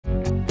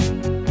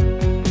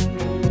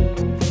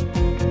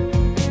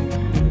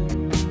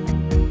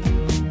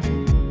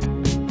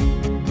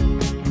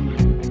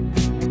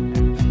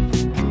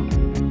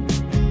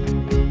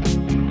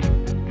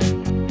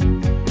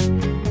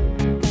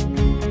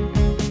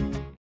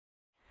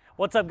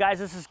What's up, guys?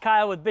 This is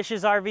Kyle with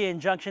BISH'S RV in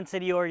Junction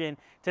City, Oregon.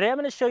 Today I'm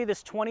going to show you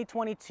this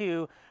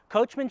 2022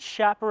 Coachmen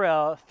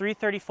Chaparral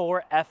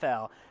 334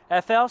 FL.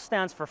 FL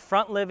stands for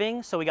front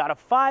living, so we got a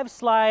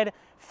 5-slide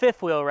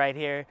fifth wheel right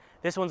here.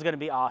 This one's going to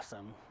be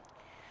awesome.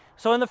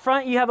 So in the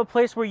front you have a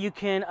place where you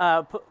can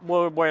put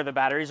where the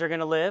batteries are going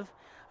to live.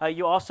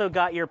 You also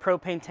got your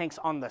propane tanks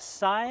on the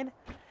side.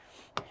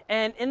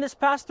 And in this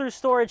pass-through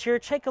storage here,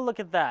 take a look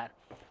at that.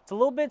 It's a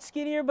little bit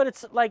skinnier, but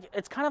it's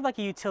kind of like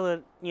a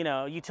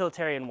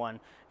utilitarian one.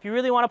 If you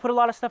really want to put a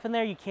lot of stuff in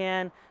there, you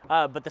can,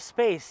 but the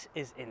space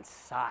is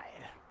inside.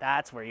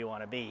 That's where you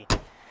want to be.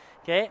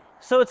 Okay,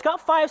 so it's got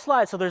 5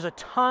 slides, so there's a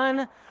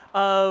ton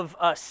of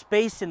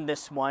space in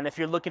this one. If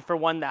you're looking for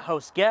one that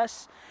hosts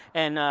guests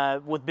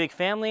and with big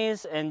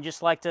families and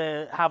just like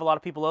to have a lot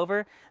of people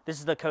over, this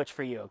is the coach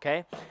for you.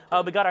 Okay,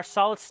 we got our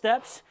solid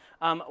steps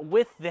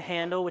with the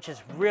handle, which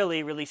is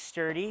really, really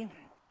sturdy.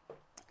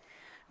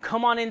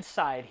 Come on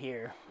inside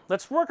here.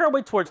 Let's work our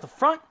way towards the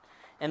front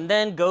and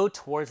then go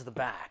towards the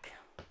back.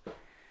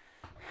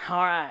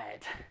 All right,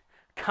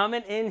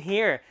 coming in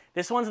here.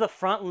 This one's the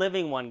front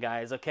living one,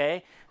 guys,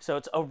 okay? So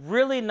it's a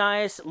really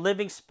nice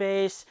living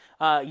space.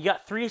 You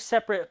got 3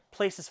 separate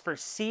places for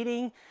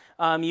seating.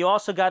 You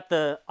also got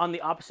on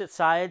the opposite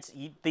sides,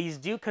 these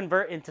do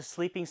convert into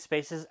sleeping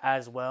spaces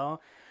as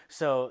well.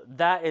 So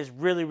that is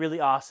really, really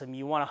awesome.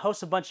 You want to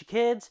host a bunch of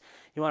kids,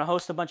 you want to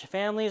host a bunch of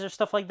families or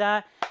stuff like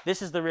that,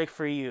 this is the rig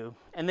for you.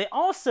 And they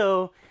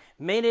also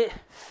made it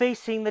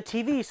facing the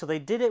TV, so they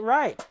did it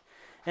right.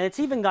 And it's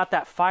even got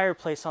that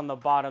fireplace on the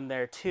bottom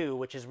there too,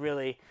 which is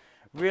really,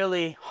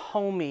 really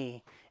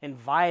homey,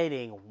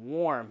 inviting,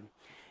 warm.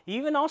 You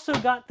even also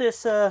got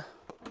this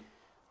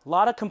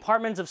lot of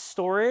compartments of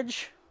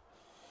storage.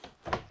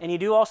 And you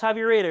do also have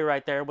your radio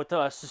right there with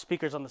the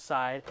speakers on the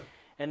side.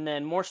 And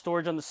then more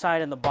storage on the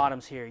side and the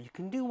bottoms here. You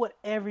can do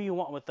whatever you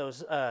want with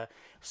those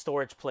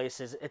storage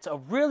places. It's a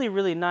really,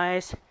 really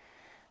nice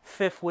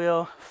fifth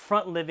wheel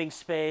front living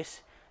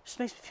space. Just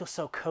makes me feel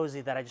so cozy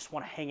that I just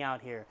want to hang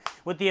out here.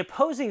 With the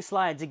opposing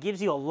slides, it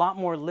gives you a lot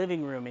more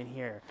living room in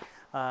here.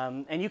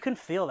 And you can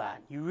feel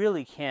that. You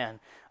really can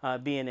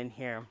being in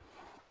here.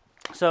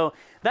 So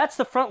that's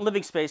the front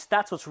living space.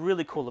 That's what's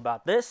really cool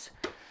about this.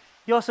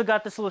 You also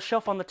got this little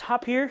shelf on the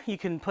top here. You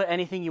can put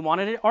anything you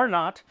want in it or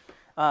not.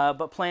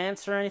 But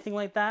plants or anything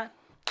like that.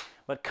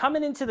 But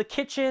coming into the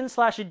kitchen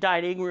 /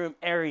 dining room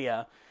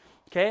area,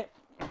 okay,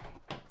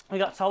 we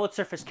got solid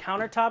surface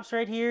countertops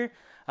right here.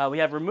 We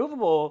have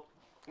removable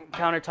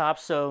countertops,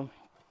 so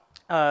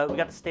we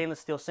got the stainless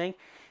steel sink.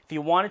 If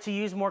you wanted to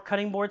use more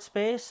cutting board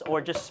space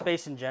or just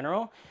space in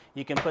general,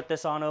 you can put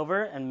this on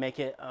over and make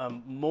it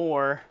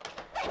more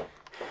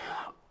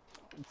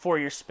for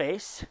your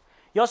space.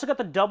 You also got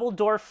the double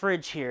door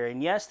fridge here,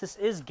 and yes, this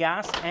is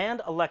gas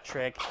and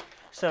electric.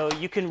 So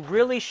you can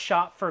really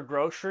shop for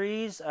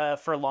groceries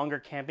for longer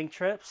camping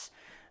trips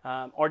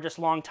or just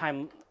long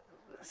time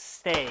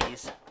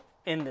stays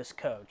in this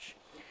coach.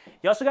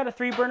 You also got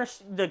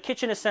the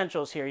kitchen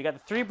essentials here. You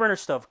got the 3-burner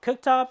stove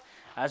cooktop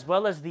as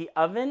well as the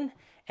oven,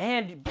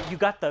 and you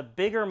got the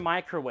bigger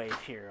microwave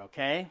here,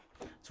 okay?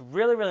 It's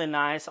really, really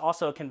nice.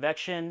 Also a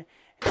convection.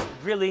 It's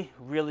really,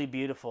 really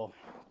beautiful.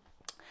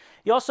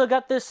 You also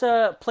got this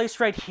place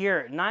right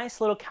here.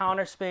 Nice little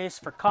counter space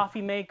for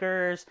coffee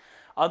makers,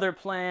 other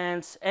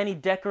plants, any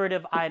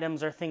decorative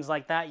items or things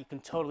like that. You can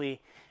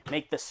totally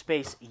make the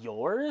space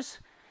yours.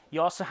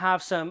 You also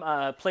have some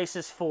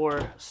places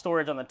for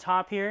storage on the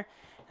top here.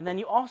 And then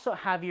you also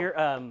have your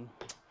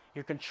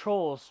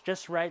controls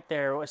just right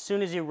there as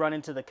soon as you run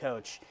into the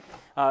coach.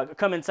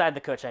 Come inside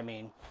the coach, I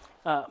mean.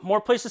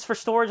 More places for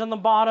storage on the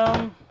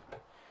bottom.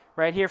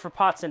 Right here for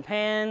pots and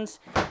pans.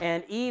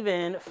 And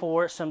even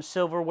for some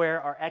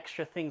silverware or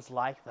extra things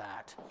like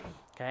that.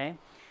 Okay.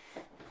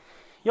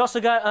 You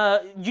also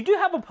got, you do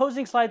have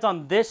opposing slides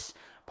on this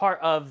part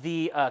of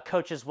the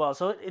coach as well.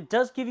 So it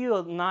does give you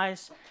a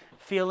nice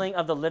feeling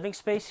of the living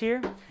space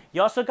here.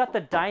 You also got the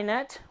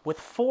dinette with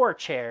 4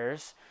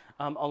 chairs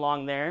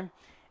along there.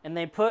 And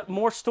they put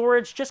more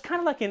storage just kind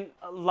of like in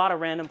a lot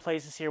of random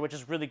places here, which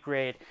is really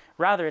great.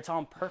 Rather, it's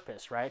on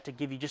purpose, right? To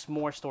give you just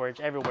more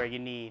storage everywhere you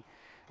need.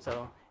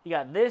 So you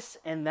got this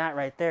and that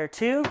right there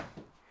too.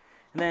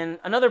 And then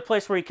another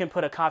place where you can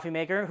put a coffee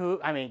maker.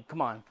 I mean,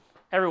 come on.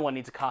 Everyone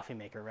needs a coffee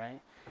maker, right?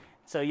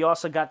 So you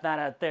also got that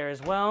out there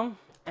as well.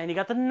 And you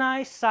got the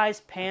nice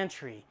sized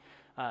pantry.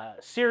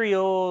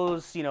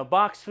 Cereals, you know,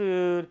 box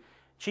food,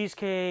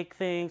 cheesecake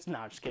things.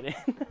 No, just kidding.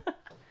 You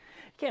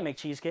can't make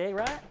cheesecake,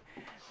 right?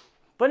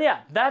 But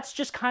yeah, that's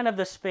just kind of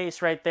the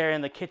space right there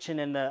in the kitchen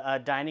and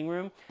the dining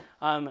room.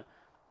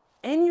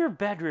 In your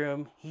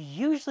bedroom, you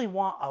usually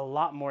want a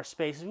lot more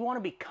space. You want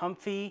to be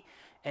comfy,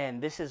 and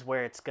this is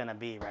where it's going to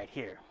be right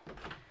here.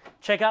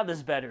 Check out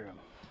this bedroom.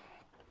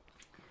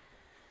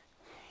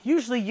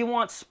 Usually you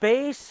want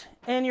space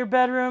in your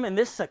bedroom, and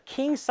this is a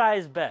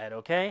king-size bed,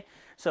 okay?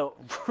 So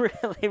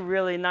really,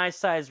 really nice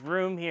size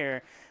room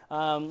here.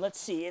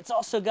 Let's see, it's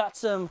also got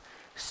some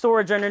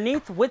storage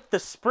underneath with the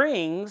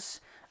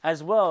springs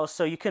as well.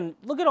 So you can,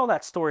 look at all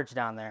that storage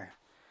down there.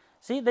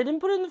 See, they didn't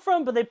put it in the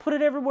front, but they put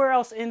it everywhere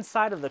else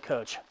inside of the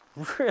coach.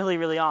 Really,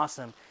 really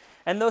awesome.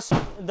 And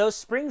those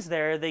springs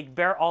there, they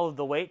bear all of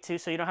the weight too,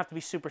 so you don't have to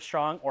be super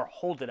strong or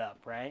hold it up,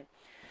 right?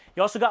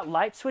 You also got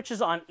light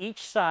switches on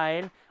each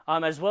side,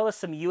 as well as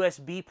some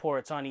USB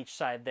ports on each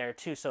side there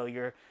too. So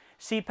your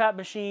CPAP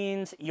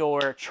machines,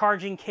 your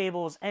charging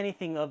cables,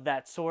 anything of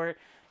that sort,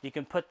 you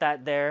can put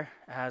that there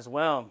as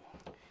well.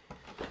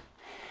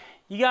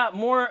 You got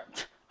more,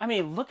 I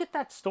mean, look at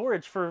that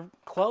storage for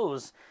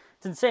clothes.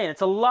 It's insane.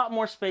 It's a lot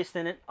more space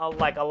than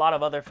like a lot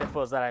of other fifth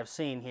wheels that I've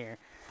seen here.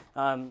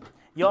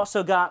 You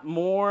also got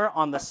more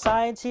on the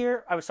sides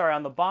here. I'm sorry,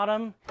 on the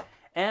bottom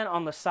and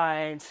on the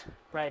sides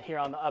right here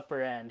on the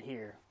upper end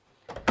here.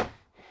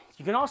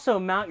 You can also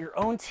mount your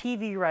own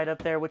TV right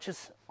up there, which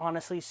is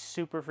honestly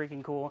super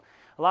freaking cool.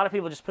 A lot of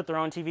people just put their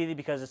own TV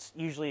because it's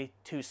usually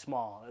too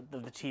small, the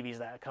TVs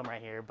that come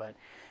right here, but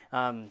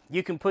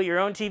you can put your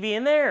own TV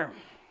in there.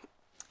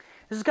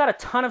 This has got a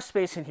ton of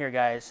space in here,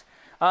 guys.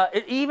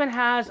 It even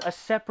has a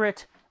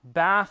separate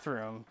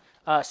bathroom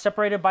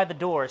separated by the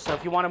door. So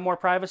if you wanted more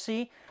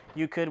privacy,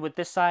 you could with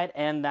this side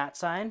and that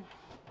side.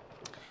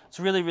 It's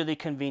really, really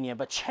convenient.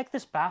 But check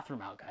this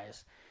bathroom out,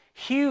 guys.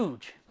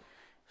 Huge,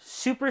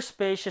 super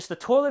spacious. The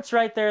toilet's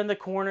right there in the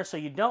corner, so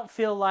you don't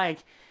feel like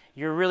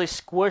you're really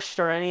squished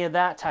or any of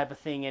that type of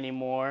thing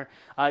anymore.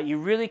 You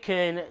really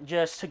can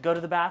just go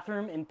to the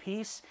bathroom in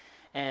peace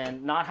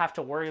and not have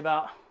to worry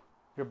about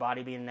your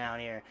body being down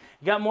here.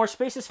 You got more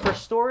spaces for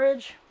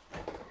storage.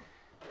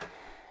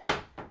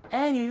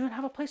 And you even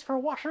have a place for a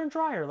washer and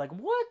dryer. Like,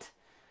 what?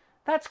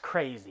 That's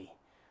crazy.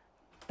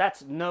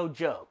 That's no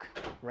joke,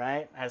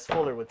 right? As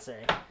Fuller would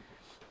say.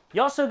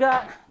 You also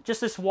got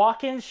just this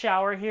walk-in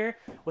shower here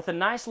with a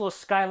nice little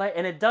skylight,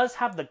 and it does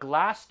have the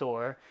glass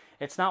door.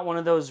 It's not one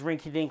of those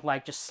rinky-dink,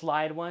 like, just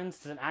slide ones.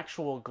 It's an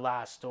actual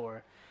glass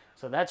door.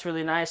 So that's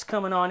really nice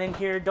coming on in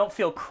here. Don't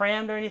feel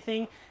crammed or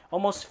anything.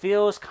 Almost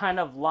feels kind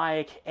of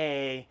like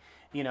a,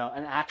 you know,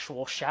 an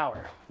actual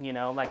shower, you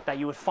know, like that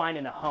you would find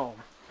in a home.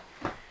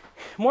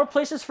 More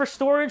places for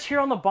storage here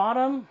on the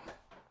bottom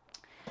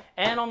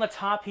and on the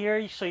top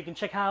here, so you can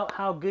check out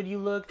how good you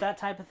look, that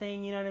type of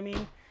thing, you know what I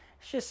mean?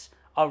 It's just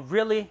a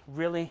really,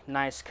 really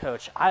nice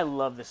coach. I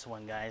love this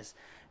one, guys.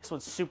 This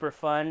one's super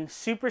fun,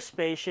 super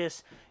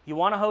spacious. You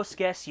want to host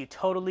guests, you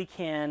totally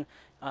can.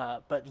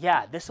 But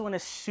yeah, this one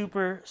is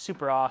super,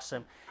 super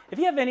awesome. If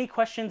you have any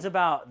questions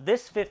about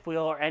this fifth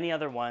wheel or any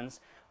other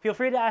ones, feel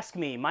free to ask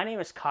me. My name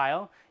is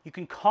Kyle. You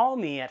can call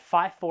me at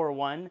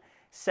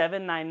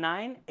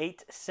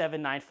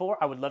 541-799-8794.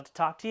 I would love to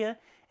talk to you,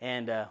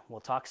 and we'll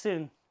talk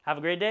soon. Have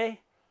a great day.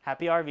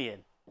 Happy RVing.